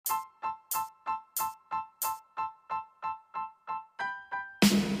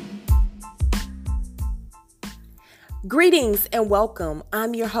Greetings and welcome.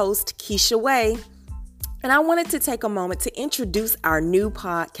 I'm your host, Keisha Way, and I wanted to take a moment to introduce our new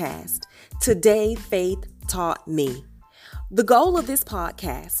podcast, Today Faith Taught Me. The goal of this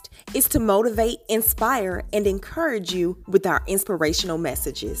podcast is to motivate, inspire, and encourage you with our inspirational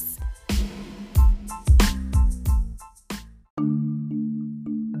messages.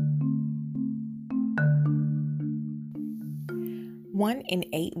 One in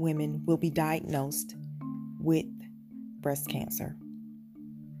 8 women will be diagnosed with breast cancer.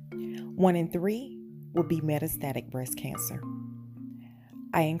 1 in 3 will be metastatic breast cancer.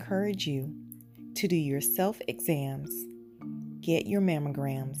 I encourage you to do your self-exams, get your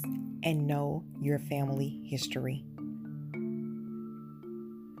mammograms, and know your family history.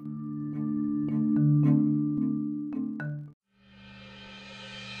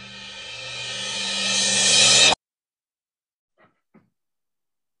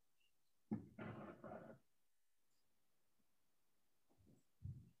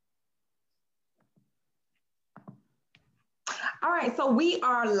 All right, so we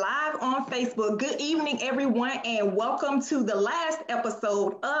are live on Facebook. Good evening, everyone, and welcome to the last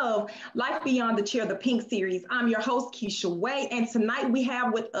episode of Life Beyond the Chair, the Pink Series. I'm your host, Keisha Way, and tonight we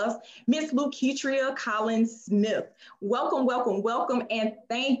have with us Miss Lucretria Collins Smith. Welcome, welcome, welcome, and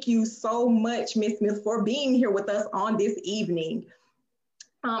thank you so much, Miss Smith, for being here with us on this evening.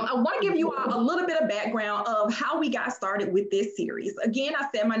 I want to give you all a little bit of background of how we got started with this series. Again, I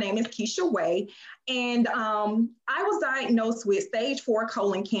said my name is Keisha Way, and I was diagnosed with stage 4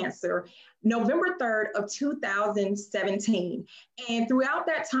 colon cancer November 3rd of 2017. And throughout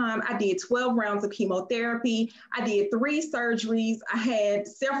that time, I did 12 rounds of chemotherapy. I did 3 surgeries. I had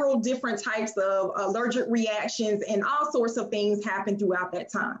several different types of allergic reactions, and all sorts of things happened throughout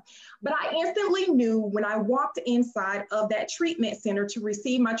that time. But I instantly knew when I walked inside of that treatment center to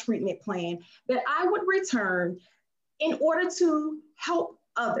receive my treatment plan that I would return in order to help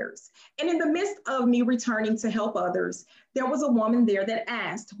others. And in the midst of me returning to help others, there was a woman there that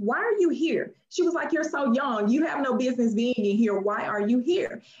asked, "Why are you here?" She was like, "You're so young. You have no business being in here. Why are you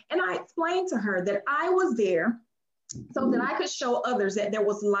here?" And I explained to her that I was there so that I could show others that there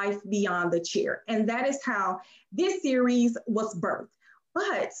was life beyond the chair. And that is how this series was birthed.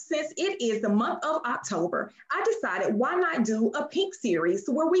 But since it is the month of October, I decided why not do a pink series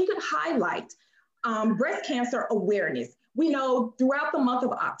where we could highlight breast cancer awareness. We know throughout the month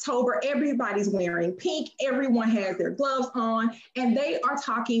of October, everybody's wearing pink, everyone has their gloves on, and they are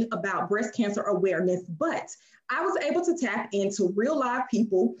talking about breast cancer awareness. But I was able to tap into real live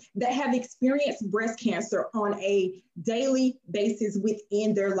people that have experienced breast cancer on a daily basis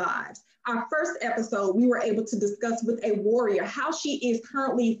within their lives. Our first episode, we were able to discuss with a warrior how she is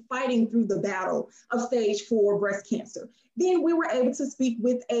currently fighting through the battle of stage 4 breast cancer. Then we were able to speak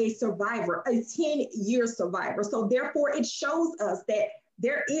with a survivor, a 10-year survivor. So therefore, it shows us that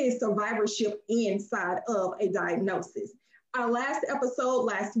there is survivorship inside of a diagnosis. Our last episode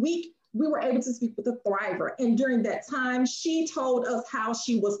last week, we were able to speak with a thriver. And during that time, she told us how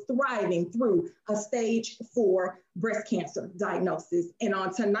she was thriving through a stage 4 breast cancer diagnosis. And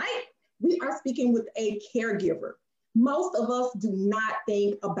on tonight, we are speaking with a caregiver. Most of us do not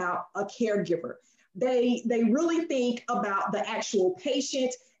think about a caregiver. They really think about the actual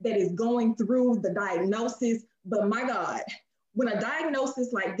patient that is going through the diagnosis. But my God, when a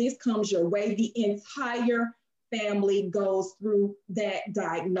diagnosis like this comes your way, the entire family goes through that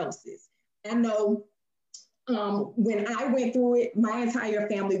diagnosis. I know when I went through it, my entire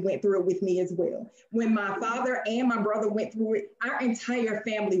family went through it with me as well. When my father and my brother went through it, our entire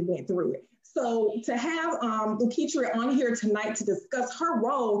family went through it. So to have Lucretria on here tonight to discuss her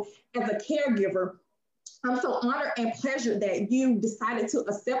role as a caregiver, I'm so honored and pleasured that you decided to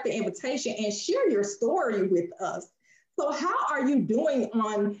accept the invitation and share your story with us. So how are you doing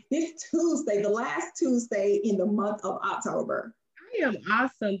on this Tuesday, the last Tuesday in the month of October? I am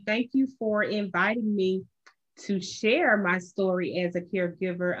awesome. Thank you for inviting me to share my story as a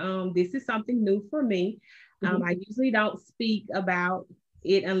caregiver. This is something new for me. I usually don't speak about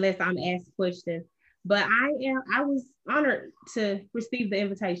it unless I'm asked questions, but I was honored to receive the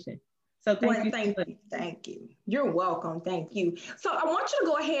invitation. So thank you. Thank you. You're welcome. Thank you. So I want you to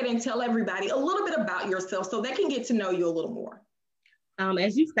go ahead and tell everybody a little bit about yourself so they can get to know you a little more.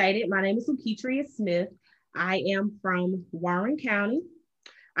 As you stated, my name is Lucretria Smith. I am from Warren County.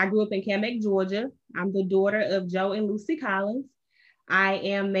 I grew up in Camek, Georgia. I'm the daughter of Joe and Lucy Collins. I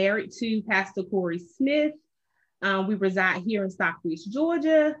am married to Pastor Corey Smith. We reside here in Stockbridge,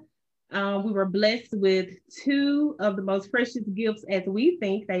 Georgia. We were blessed with 2 of the most precious gifts, as we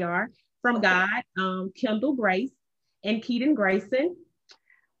think they are, from God, Kendall Grace and Keaton Grayson.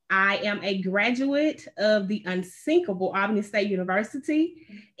 I am a graduate of the unsinkable Albany State University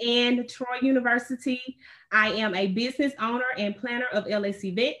and Troy University. I am a business owner and planner of LS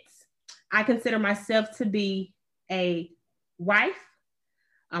Events. I consider myself to be a wife,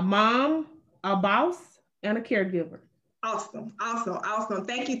 a mom, a boss, and a caregiver. Awesome, awesome, awesome.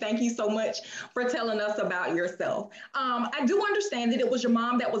 Thank you so much for telling us about yourself. I do understand that it was your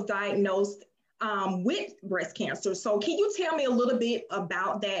mom that was diagnosed with breast cancer. So can you tell me a little bit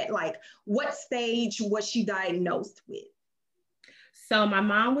about that? Like, what stage was she diagnosed with? So my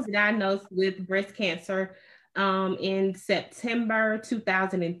mom was diagnosed with breast cancer in September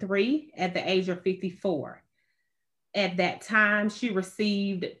 2003 at the age of 54. At that time, she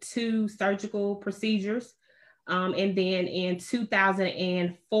received 2 surgical procedures. And then in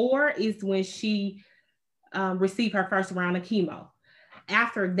 2004 is when she received her first round of chemo.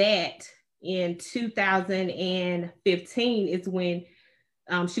 After that, in 2015 is when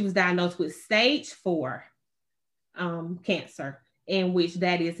she was diagnosed with stage 4 cancer, in which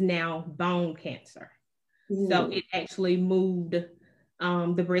that is now bone cancer. Ooh. So it actually moved,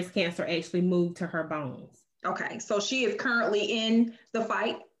 the breast cancer actually moved to her bones. Okay, so she is currently in the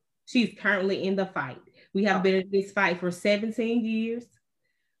fight? She's currently in the fight. We have been in this fight for 17 years.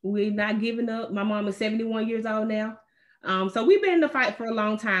 We're not giving up. My mom is 71 years old now. So we've been in the fight for a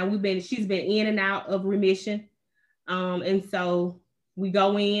long time. She's been in and out of remission. And so we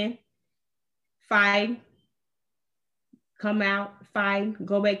go in, fight, come out, fight,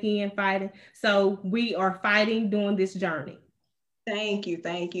 go back in, fighting. So we are fighting during this journey. Thank you.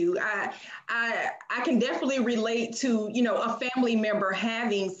 I can definitely relate to, a family member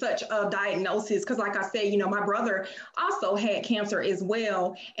having such a diagnosis. Cause like I said, my brother also had cancer as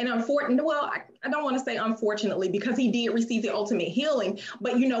well. And unfortunately, well, I don't want to say unfortunately, because he did receive the ultimate healing.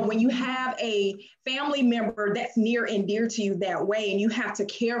 But, when you have a family member that's near and dear to you that way, and you have to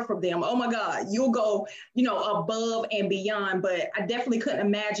care for them, oh my God, you'll go, above and beyond. But I definitely couldn't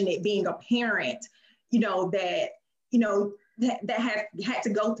imagine it being a parent, that had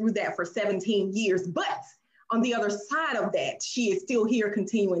to go through that for 17 years. But on the other side of that, she is still here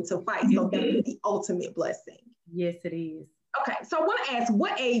continuing to fight. So that is the ultimate blessing. Yes, it is. Okay, so I want to ask,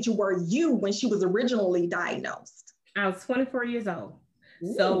 what age were you when she was originally diagnosed? I was 24 years old.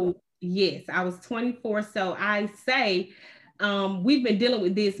 Ooh. So yes, I was 24. So I say, we've been dealing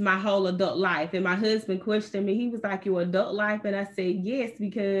with this my whole adult life. And my husband questioned me. He was like, your adult life? And I said, yes,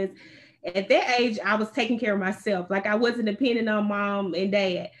 because at that age, I was taking care of myself. Like I wasn't dependent on mom and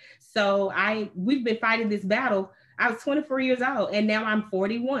dad. So we've been fighting this battle. I was 24 years old and now I'm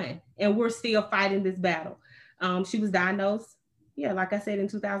 41 and we're still fighting this battle. She was diagnosed, like I said, in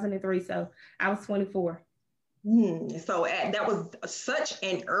 2003. So I was 24. So that was such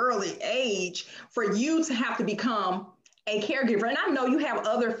an early age for you to have to become a caregiver. And I know you have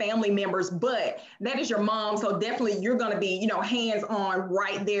other family members, but that is your mom. So definitely you're going to be, hands-on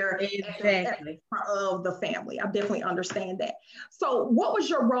right there at the front of the family. I definitely understand that. So what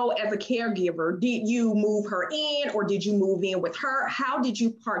was your role as a caregiver? Did you move her in or did you move in with her? How did you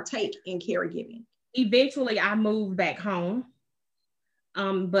partake in caregiving? Eventually I moved back home.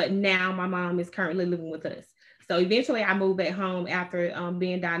 But now my mom is currently living with us. So eventually I moved back home after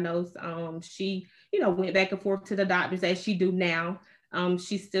being diagnosed. She went back and forth to the doctors as she do now.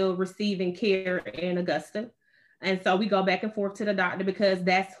 She's still receiving care in Augusta. And so we go back and forth to the doctor because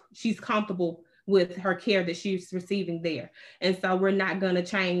she's comfortable with her care that she's receiving there. And so we're not going to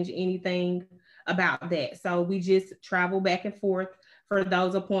change anything about that. So we just travel back and forth for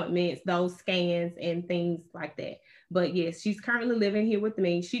those appointments, those scans and things like that. But yes, she's currently living here with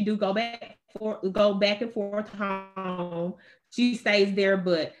me. She do go back and forth home. She stays there,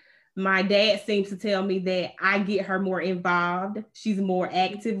 but my dad seems to tell me that I get her more involved. She's more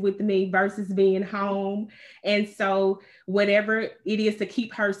active with me versus being home. And so whatever it is to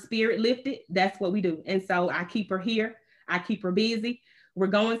keep her spirit lifted, that's what we do. And so I keep her here. I keep her busy. We're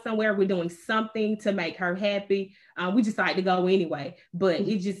going somewhere. We're doing something to make her happy. We just like to go anyway, but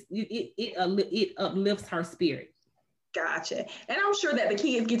it uplifts her spirit. Gotcha. And I'm sure that the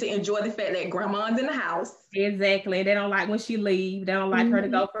kids get to enjoy the fact that grandma's in the house. Exactly. They don't like when she leaves. They don't like her to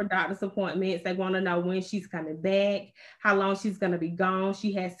go for doctor's appointments. They want to know when she's coming back, how long she's going to be gone.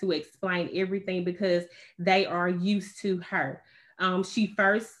 She has to explain everything because they are used to her. She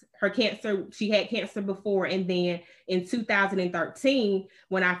had cancer before. And then in 2013,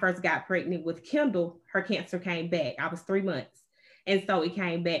 when I first got pregnant with Kendall, her cancer came back. I was 3 months. And so it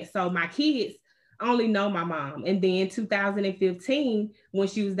came back. So my kids only know my mom. And then 2015, when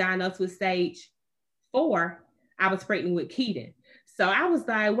she was diagnosed with stage 4, I was pregnant with Keaton. So I was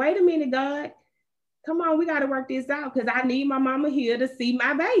like, wait a minute, God, come on, we got to work this out because I need my mama here to see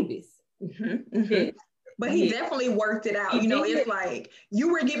my babies. Mm-hmm, mm-hmm. Yeah. But he definitely worked it out. It's like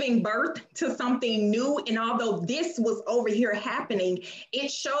you were giving birth to something new. And although this was over here happening, it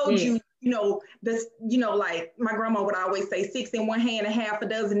showed you, this, like my grandma would always say, 6 in one hand and half a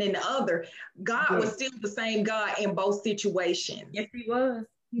dozen in the other. God was still the same God in both situations. Yes, he was.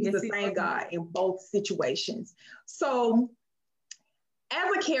 He's the same God in both situations. So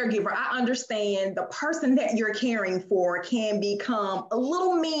as a caregiver, I understand the person that you're caring for can become a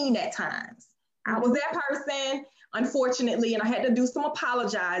little mean at times. I was that person, unfortunately, and I had to do some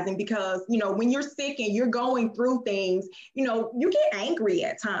apologizing because, when you're sick and you're going through things, you get angry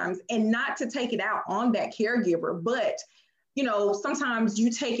at times, and not to take it out on that caregiver, but, sometimes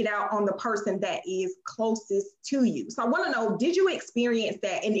you take it out on the person that is closest to you. So I want to know, did you experience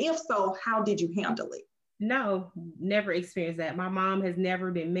that? And if so, how did you handle it? No, never experienced that. My mom has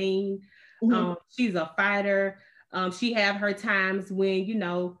never been mean. Mm-hmm. She's a fighter. She have her times when,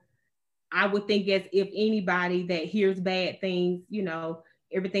 I would think as if anybody that hears bad things,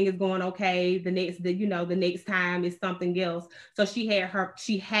 everything is going okay. The next time is something else. So she had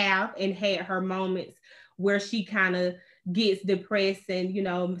her moments where she kind of gets depressed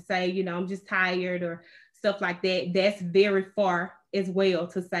and, say, I'm just tired or stuff like that. That's very far as well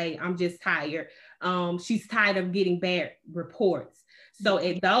to say, I'm just tired. She's tired of getting bad reports. So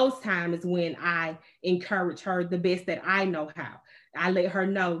at those times when I encourage her the best that I know how, I let her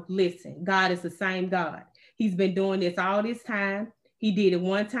know, listen, God is the same God. He's been doing this all this time. He did it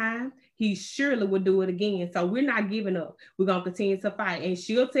one time. He surely will do it again. So we're not giving up. We're going to continue to fight. And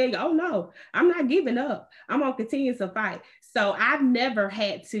she'll tell you, oh no, I'm not giving up. I'm going to continue to fight. So I've never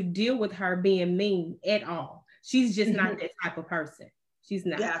had to deal with her being mean at all. She's just not that type of person. She's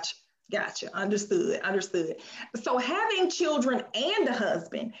not. Gotcha. Understood. So having children and a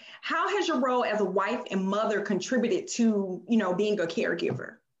husband, how has your role as a wife and mother contributed to, being a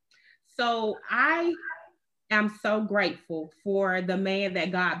caregiver? So I am so grateful for the man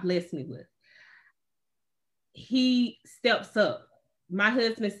that God blessed me with. He steps up. My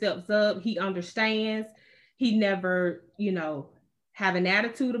husband steps up. He understands. He never, have an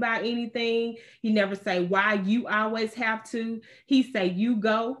attitude about anything. He never say, why you always have to. He say, you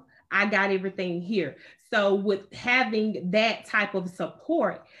go. I got everything here. So with having that type of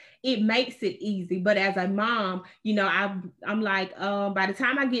support, it makes it easy. But as a mom, I'm like, by the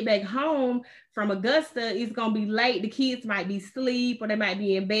time I get back home from Augusta, it's going to be late. The kids might be asleep or they might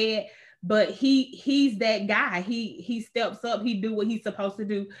be in bed, but he's that guy. He steps up. He do what he's supposed to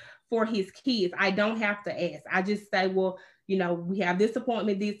do for his kids. I don't have to ask. I just say, well, we have this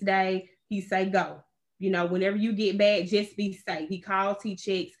appointment this day. He say, go. Whenever you get back, just be safe. He calls, he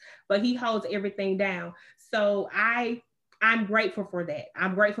checks, but he holds everything down. So I'm grateful for that.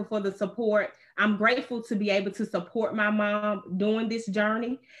 I'm grateful for the support. I'm grateful to be able to support my mom during this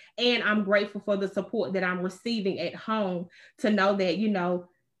journey. And I'm grateful for the support that I'm receiving at home to know that,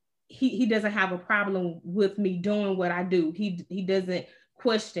 he doesn't have a problem with me doing what I do. He doesn't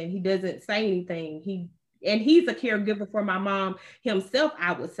question. He doesn't say anything. And he's a caregiver for my mom himself,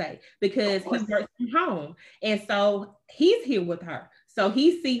 I would say, because he works from home. And so he's here with her. So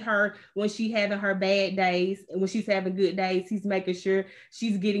he see her when she's having her bad days, and when she's having good days, he's making sure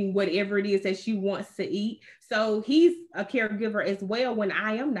she's getting whatever it is that she wants to eat. So he's a caregiver as well when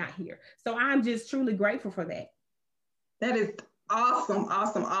I am not here. So I'm just truly grateful for that. That is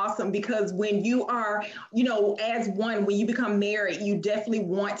awesome. Because when you are, as one, when you become married, you definitely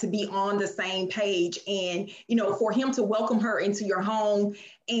want to be on the same page. And, for him to welcome her into your home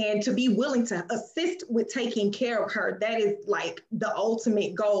and to be willing to assist with taking care of her, that is like the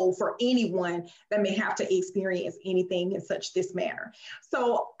ultimate goal for anyone that may have to experience anything in this manner.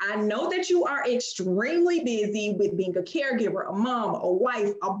 So I know that you are extremely busy with being a caregiver, a mom, a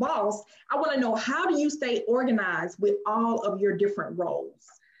wife, a boss. I want to know, how do you stay organized with all of your different roles?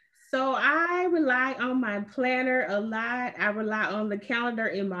 So I rely on my planner a lot. I rely on the calendar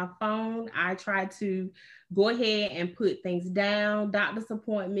in my phone. I try to go ahead and put things down, doctor's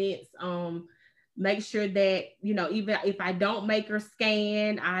appointments, make sure that, even if I don't make her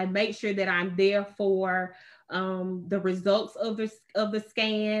scan, I make sure that I'm there for the results of the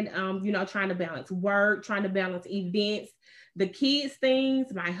scan, trying to balance work, trying to balance events, the kids'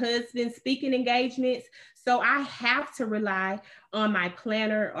 things, my husband's speaking engagements. So I have to rely on my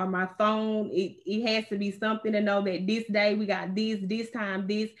planner or my phone. It has to be something to know that this day we got this time,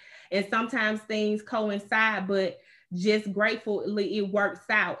 this, and sometimes things coincide, but just gratefully it works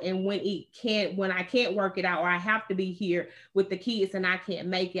out. And when I can't work it out, or I have to be here with the kids and I can't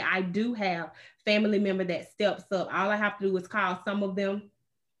make it, I do have family member that steps up. All I have to do is call some of them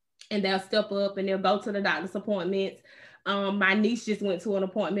and they'll step up and they'll go to the doctor's appointments. My niece just went to an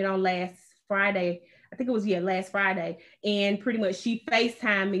appointment on last Friday. I think it was last Friday, and pretty much she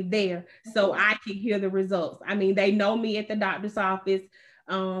FaceTimed me there so I could hear the results. I mean, they know me at the doctor's office.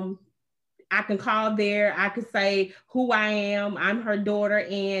 I can call there. I could say who I am. I'm her daughter,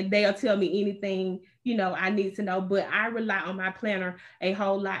 and they'll tell me anything, I need to know. But I rely on my planner a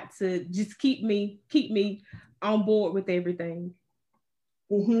whole lot to just keep me on board with everything.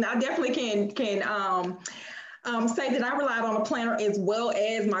 Mm-hmm. I definitely can say that I relied on a planner as well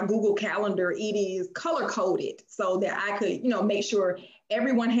as my Google Calendar. It is color coded so that I could, make sure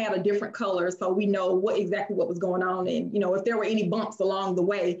everyone had a different color so we know exactly what was going on. And, if there were any bumps along the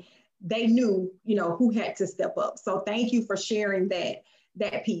way, they knew, who had to step up. So thank you for sharing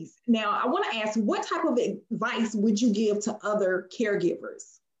that piece. Now, I want to ask, what type of advice would you give to other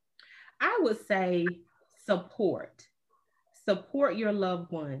caregivers? I would say support your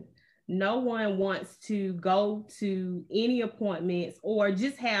loved one. No one wants to go to any appointments or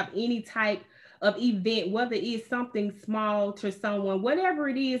just have any type of event, whether it's something small to someone, whatever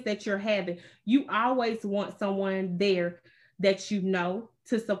it is that you're having, you always want someone there that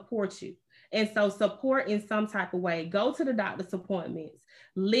to support you. And so support in some type of way. Go to the doctor's appointments.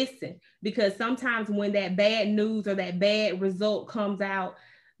 Listen, because sometimes when that bad news or that bad result comes out,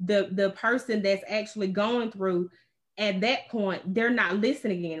 the person that's actually going through, at that point, they're not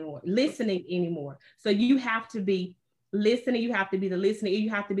listening anymore. So you have to be listening. You have to be the listener. You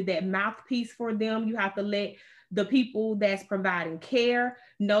have to be that mouthpiece for them. You have to let the people that's providing care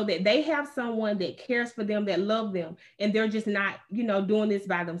know that they have someone that cares for them, that love them, and they're just not, doing this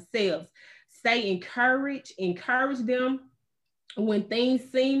by themselves. Encourage them when things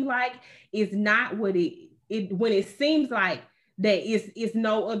seem like it's not what when it seems like that it's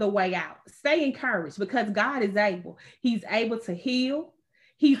no other way out. Stay encouraged because God is able. He's able to heal.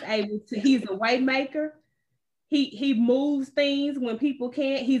 He's a way maker. He moves things when people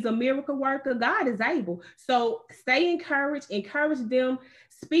can't. He's a miracle worker. God is able. So stay encouraged, encourage them,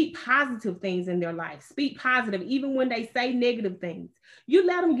 speak positive things in their life. Speak positive, even when they say negative things. You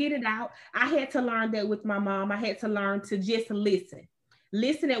let them get it out. I had to learn that with my mom. I had to learn to just listen.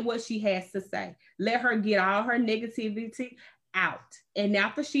 Listen at what she has to say. Let her get all her negativity out. And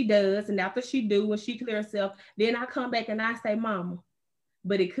after she does, and after she do, when she clears herself, then I come back and I say, Mama,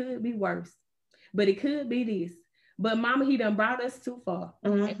 but it could be worse. But it could be this. But Mama, he done brought us too far.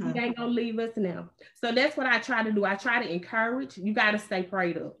 Mm-hmm. And he ain't gonna leave us now. So that's what I try to do. I try to encourage. You got to stay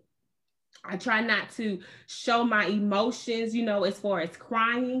prayed up. I try not to show my emotions, as far as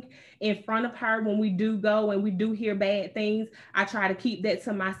crying in front of her when we do go and we do hear bad things. I try to keep that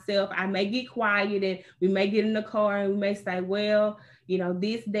to myself. I may get quiet and we may get in the car and we may say, well,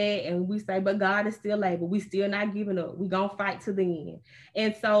 this, that, and we say, but God is still able. We still not giving up. We gonna fight to the end.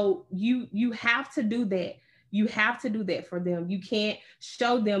 And so you have to do that. You have to do that for them. You can't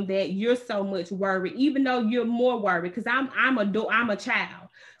show them that you're so much worried, even though you're more worried, because I'm a child.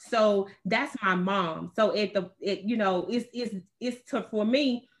 So that's my mom. So for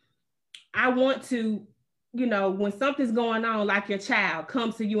me, I want to, when something's going on, like your child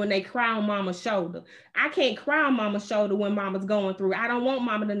comes to you and they cry on mama's shoulder. I can't cry on mama's shoulder when mama's going through. I don't want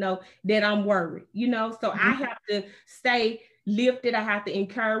mama to know that I'm worried, so mm-hmm. I have to stay lifted. I have to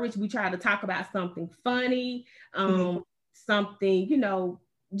encourage. We try to talk about something funny, something,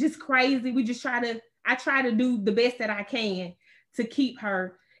 just crazy. I try to do the best that I can to keep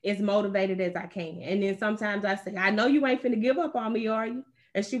her as motivated as I can. And then sometimes I say, I know you ain't finna give up on me, are you?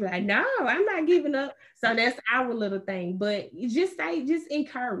 And she be like, no, I'm not giving up. So that's our little thing. But just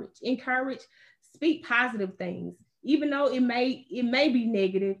encourage, speak positive things. Even though it may be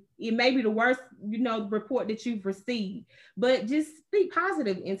negative, it may be the worst, report that you've received, but just speak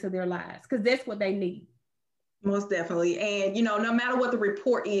positive into their lives because that's what they need. Most definitely. And, no matter what the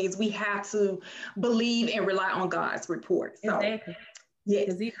report is, we have to believe and rely on God's report. So, exactly. Yes.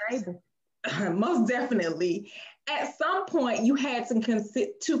 Because he's able. Most definitely. At some point, you had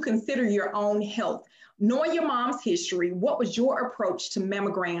to consider your own health. Knowing your mom's history, what was your approach to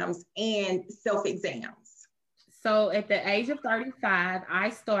mammograms and self-exams? So at the age of 35, I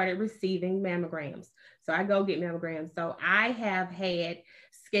started receiving mammograms. So I go get mammograms. So I have had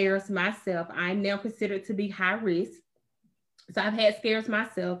scares myself. I'm now considered to be high risk. So I've had scares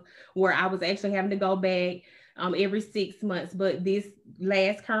myself where I was actually having to go back every 6 months. But this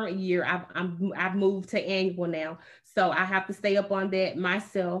last current year, I've moved to annual now. So I have to stay up on that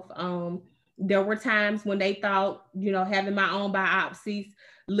myself. There were times when they thought, having my own biopsies,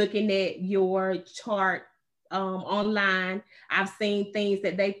 looking at your chart online, I've seen things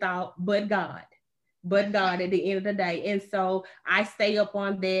that they thought, but God. but God at the end of the day. And so I stay up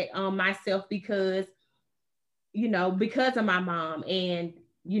on that myself because, because of my mom and,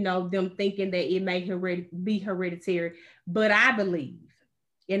 them thinking that it may be hereditary. But I believe,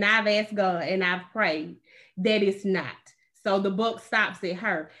 and I've asked God and I've prayed that it's not. So the book stops at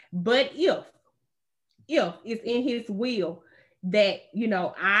her. But if it's in his will that,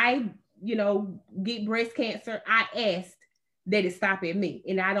 I, get breast cancer, I asked that it stop at me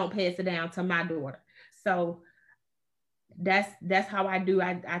and I don't pass it down to my daughter. So that's how I do.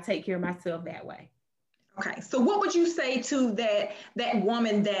 I take care of myself that way. Okay. So what would you say to that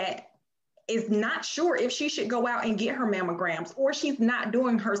woman that is not sure if she should go out and get her mammograms, or she's not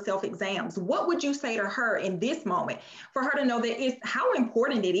doing her self exams? What would you say to her in this moment for her to know that it's how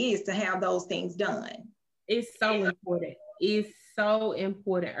important it is to have those things done? It's so important. It's so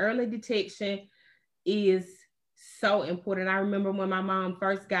important. Early detection is so important. I remember when my mom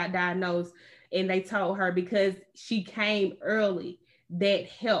first got diagnosed and they told her because she came early, that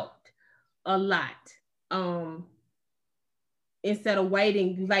helped a lot. Instead of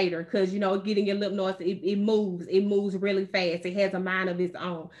waiting later, because getting your lymph nodes, it moves really fast. It has a mind of its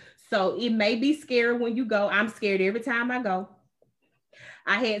own. So it may be scary when you go. I'm scared every time I go.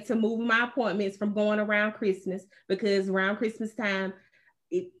 I had to move my appointments from going around Christmas because around Christmas time,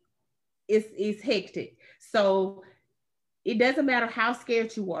 it's hectic. So it doesn't matter how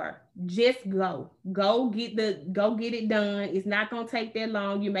scared you are, just go get it done. It's not going to take that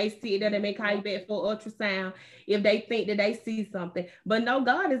long. You may see that they may call you back for ultrasound if they think that they see something, but no,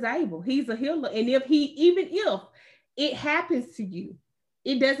 God is able. He's a healer. And even if it happens to you,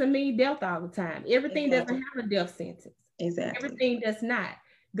 it doesn't mean death all the time. Everything doesn't have a death sentence. Exactly. Everything does not.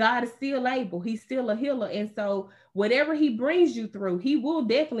 God is still able. He's still a healer. And so whatever he brings you through, he will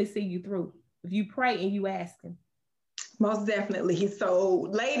definitely see you through if you pray and you ask him. Most definitely. So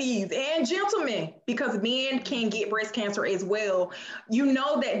ladies and gentlemen, because men can get breast cancer as well, you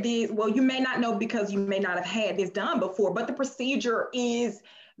know that you may not know because you may not have had this done before, but the procedure is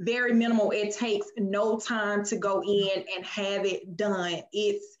very minimal. It takes no time to go in and have it done.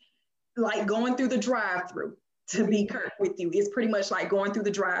 It's like going through the drive-through. To be curt with you, it's pretty much like going through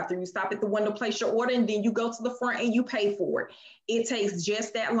the drive-through. You stop at the window, place your order, and then you go to the front and you pay for it. It takes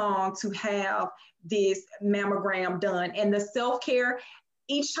just that long to have this mammogram done. And the self-care,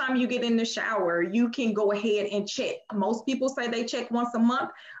 each time you get in the shower, you can go ahead and check. Most people say they check once a month,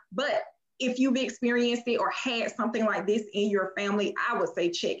 but if you've experienced it or had something like this in your family, I would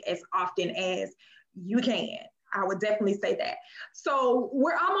say check as often as you can. I would definitely say that. So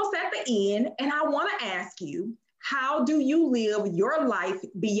we're almost at the end, and I want to ask you, how do you live your life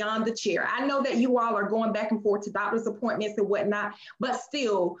beyond the chair? I know that you all are going back and forth to doctor's appointments and whatnot, but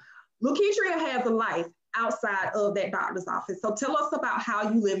still, Lucretria has a life outside of that doctor's office. So tell us about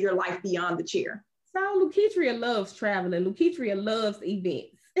how you live your life beyond the chair. So Lucretria loves traveling. Lucretria loves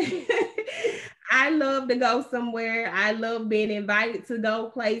events. I love to go somewhere. I love being invited to go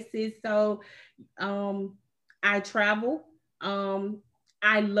places. So I travel.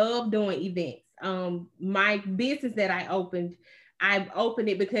 I love doing events. My business that I've opened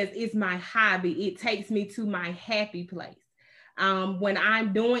it because it's my hobby. It takes me to my happy place. When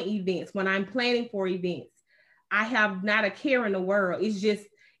I'm doing events, when I'm planning for events, I have not a care in the world.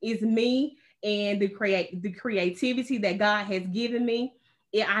 It's me and the creativity that God has given me.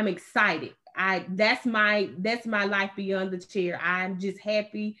 I'm excited. That's my life beyond the chair. I'm just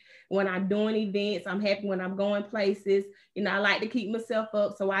happy when I'm doing events. I'm happy when I'm going places. I like to keep myself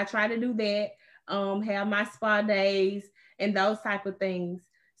up, so I try to do that. Have my spa days and those type of things.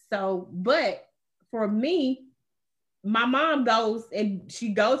 So, but for me, my mom goes and she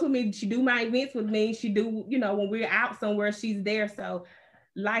goes with me. She do my events with me. She do, when we're out somewhere, she's there. So,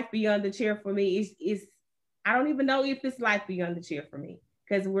 life beyond the chair for me is I don't even know if it's life beyond the chair for me.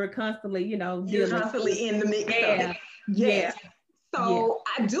 Because we're constantly, you're constantly in the mix. Yeah. Yes. So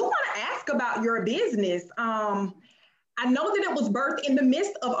I do want to ask about your business. I know that it was birthed in the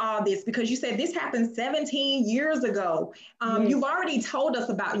midst of all this because you said this happened 17 years ago. You've already told us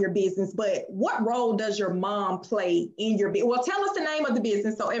about your business, but what role does your mom play in your business? Well, tell us the name of the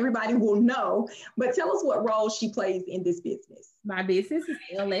business so everybody will know, but tell us what role she plays in this business. My business is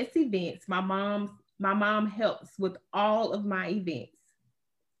LS Events. My mom helps with all of my events.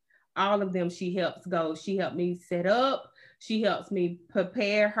 All of them she helps go. She helped me set up. She helps me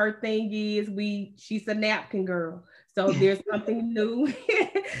prepare. Her thing is she's a napkin girl. So if there's something new,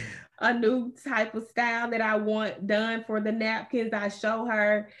 a new type of style that I want done for the napkins, I show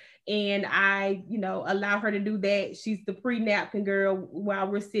her and I, allow her to do that. She's the pre-napkin girl while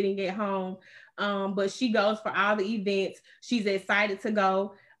we're sitting at home. But she goes for all the events. She's excited to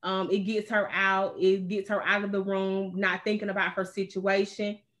go. It gets her out. It gets her out of the room, not thinking about her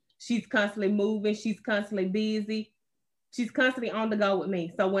situation. She's constantly moving. She's constantly busy. She's constantly on the go with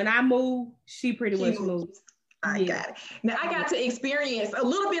me. So when I move, she pretty much moves. I got it. Now I got to experience a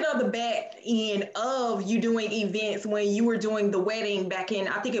little bit of the back end of you doing events when you were doing the wedding back in,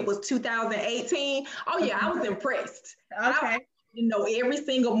 I think it was 2018. Oh yeah, I was impressed. Okay. You know, every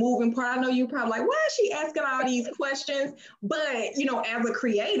single moving part. I know you're probably like, why is she asking all these questions? But, you know, as a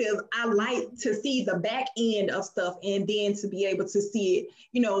creative, I like to see the back end of stuff and then to be able to see it,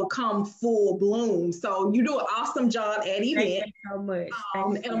 you know, come full bloom. So you do an awesome job at event. Thank you so much.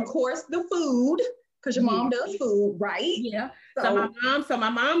 And of course, the food, because your mom does food, right? Yeah. So my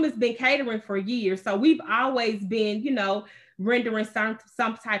mom has been catering for years. So we've always been, you know, rendering some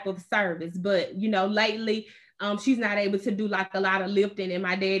type of service. But, you know, lately, she's not able to do like a lot of lifting, and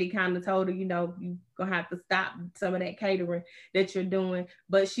my daddy kind of told her, you know, you're gonna have to stop some of that catering that you're doing,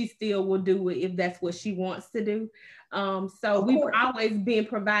 but she still will do it if that's what she wants to do. So we've always been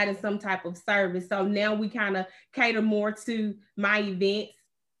providing some type of service. So now we kind of cater more to my events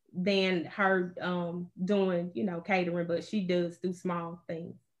than her doing, you know, catering, but she does do small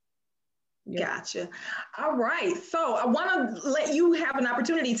things. Yeah. Gotcha. All right. So I want to let you have an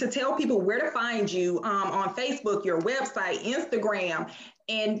opportunity to tell people where to find you on Facebook, your website, Instagram,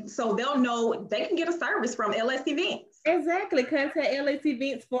 and so they'll know they can get a service from LS Events. Exactly. Contact LS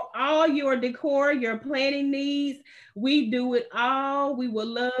Events for all your decor, your planning needs. We do it all. We would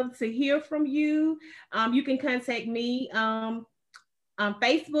love to hear from you. You can contact me on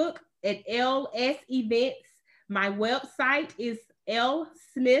Facebook at LS Events. My website is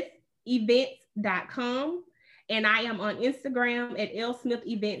lsmithevents.com, and I am on Instagram at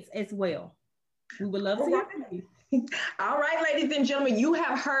lsmithevents as well. We would love to hear from you. All right, ladies and gentlemen, you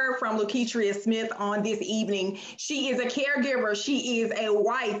have heard from Laketria Smith on this evening. She is a caregiver. She is a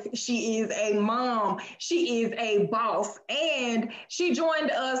wife. She is a mom. She is a boss. And she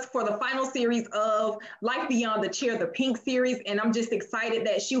joined us for the final series of Life Beyond the Chair, the Pink series. And I'm just excited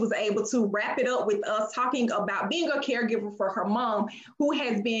that she was able to wrap it up with us talking about being a caregiver for her mom, who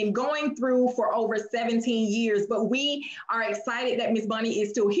has been going through for over 17 years. But we are excited that Miss Bunny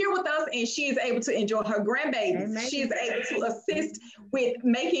is still here with us and she is able to enjoy her grandbabies. Amen. She is able to assist with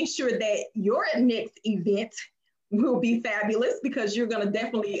making sure that your next event will be fabulous, because you're going to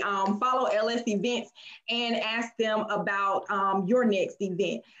definitely follow LS Events and ask them about your next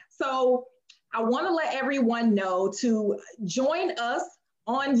event. So I want to let everyone know to join us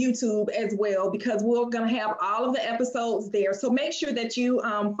on YouTube as well, because we're going to have all of the episodes there. So make sure that you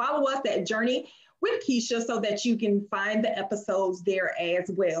follow us at Journey with Keisha so that you can find the episodes there as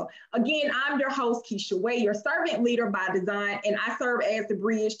well. Again, I'm your host, Keisha Way, your servant leader by design, and I serve as the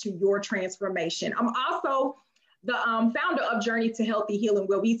bridge to your transformation. I'm also the founder of Journey to Healthy Healing,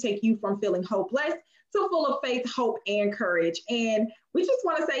 where we take you from feeling hopeless to full of faith, hope, and courage. And we just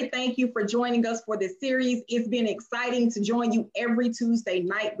want to say thank you for joining us for this series. It's been exciting to join you every Tuesday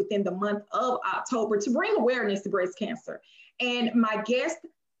night within the month of October to bring awareness to breast cancer. And my guest,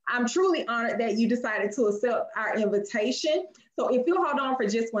 I'm truly honored that you decided to accept our invitation. So if you'll hold on for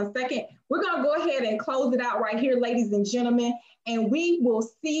just 1 second, we're going to go ahead and close it out right here, ladies and gentlemen, and we will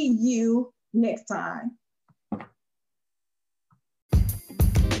see you next time.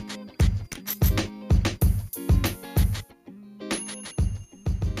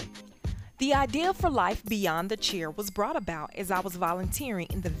 The idea for Life Beyond the Chair was brought about as I was volunteering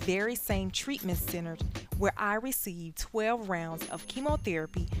in the very same treatment center where I received 12 rounds of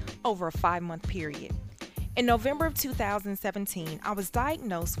chemotherapy over a 5-month period. In November of 2017, I was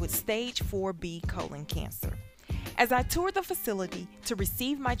diagnosed with stage 4B colon cancer. As I toured the facility to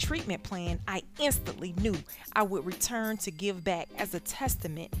receive my treatment plan, I instantly knew I would return to give back as a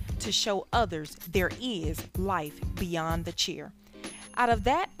testament to show others there is life beyond the chair. Out of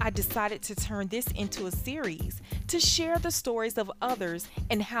that, I decided to turn this into a series to share the stories of others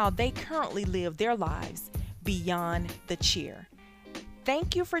and how they currently live their lives beyond the chair.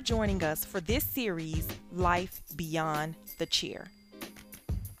 Thank you for joining us for this series, Life Beyond the Chair.